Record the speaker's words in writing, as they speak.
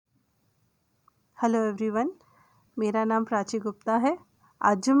Hello everyone, मेरा नाम प्राची गुप्ता है।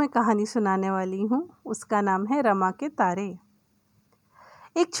 आज जो मैं कहानी सुनाने वाली हूँ उसका नाम है रमा के तारे।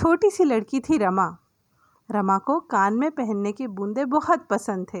 एक छोटी सी लड़की थी रमा। रमा को कान में पहनने के बूंदे बहुत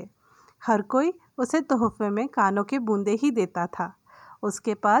पसंद थे। हर कोई उसे तोहफे में कानों के बूंदे ही देता था।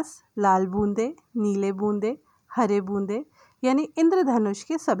 उसके पास लाल बूंदे, नीले बूंदे, हरे बूंदे यानी इंद्रधनुष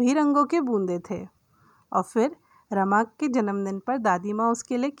के सभी रंगों के बूंदे थे। और फिर रमा के जन्मदिन पर दादी माँ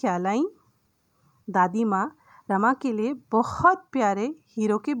उसके लिए क्या लाई? दादी माँ रमा के लिए बहुत प्यारे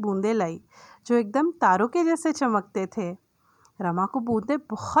हीरो के बूंदे लाई जो एकदम तारों के जैसे चमकते थे। रमा को बूंदे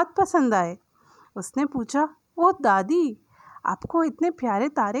बहुत पसंद आए। उसने पूछा, ओ दादी, आपको इतने प्यारे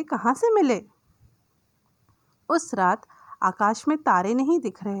तारे कहाँ से मिले? उस रात आकाश में तारे नहीं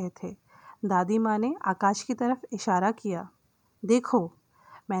दिख रहे थे। दादी माँ ने आकाश की तरफ इशारा किया। देखो,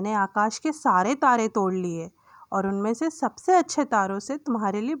 मैंने आकाश के सारे तारे तोड़ लिए और उनमें से सबसे अच्छे तारों से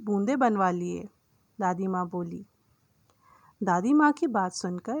तुम्हारे लिए बूंदे बनवा लिए, दादी माँ बोली। दादी माँ की बात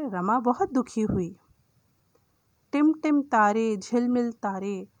सुनकर रमा बहुत दुखी हुई। टिम टिम तारे, झिलमिल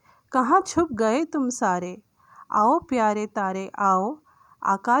तारे, कहाँ छुप गए तुम सारे? आओ प्यारे तारे आओ,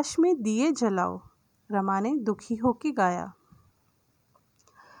 आकाश में दिए जलाओ, रमा ने दुखी होकर गाया।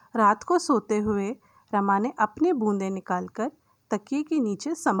 रात को सोते हुए रमा ने अपने बूंदे निकालकर तकिए के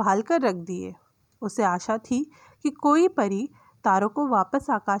नीचे संभाल कर रख दिए। उसे आशा थी कि कोई परी तारों को वापस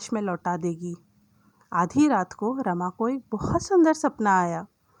आकाश में लौटा देगी। आधी रात को रमा को एक बहुत सुंदर सपना आया।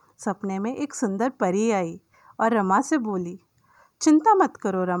 सपने में एक सुंदर परी आई और रमा से बोली, चिंता मत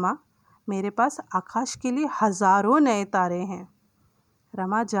करो रमा, मेरे पास आकाश के लिए हजारों नए तारे हैं।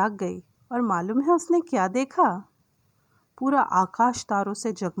 रमा जाग गई और मालूम है उसने क्या देखा? पूरा आकाश तारों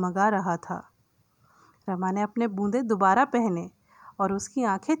से जगमगा रहा था। रमा ने अपने बूंदे दोबारा पहने और उसकी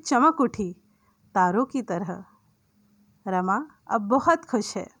आंखें चमक उठी तारों की तरह। रमा अब बहुत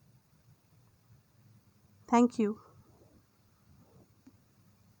खुश है। Thank you.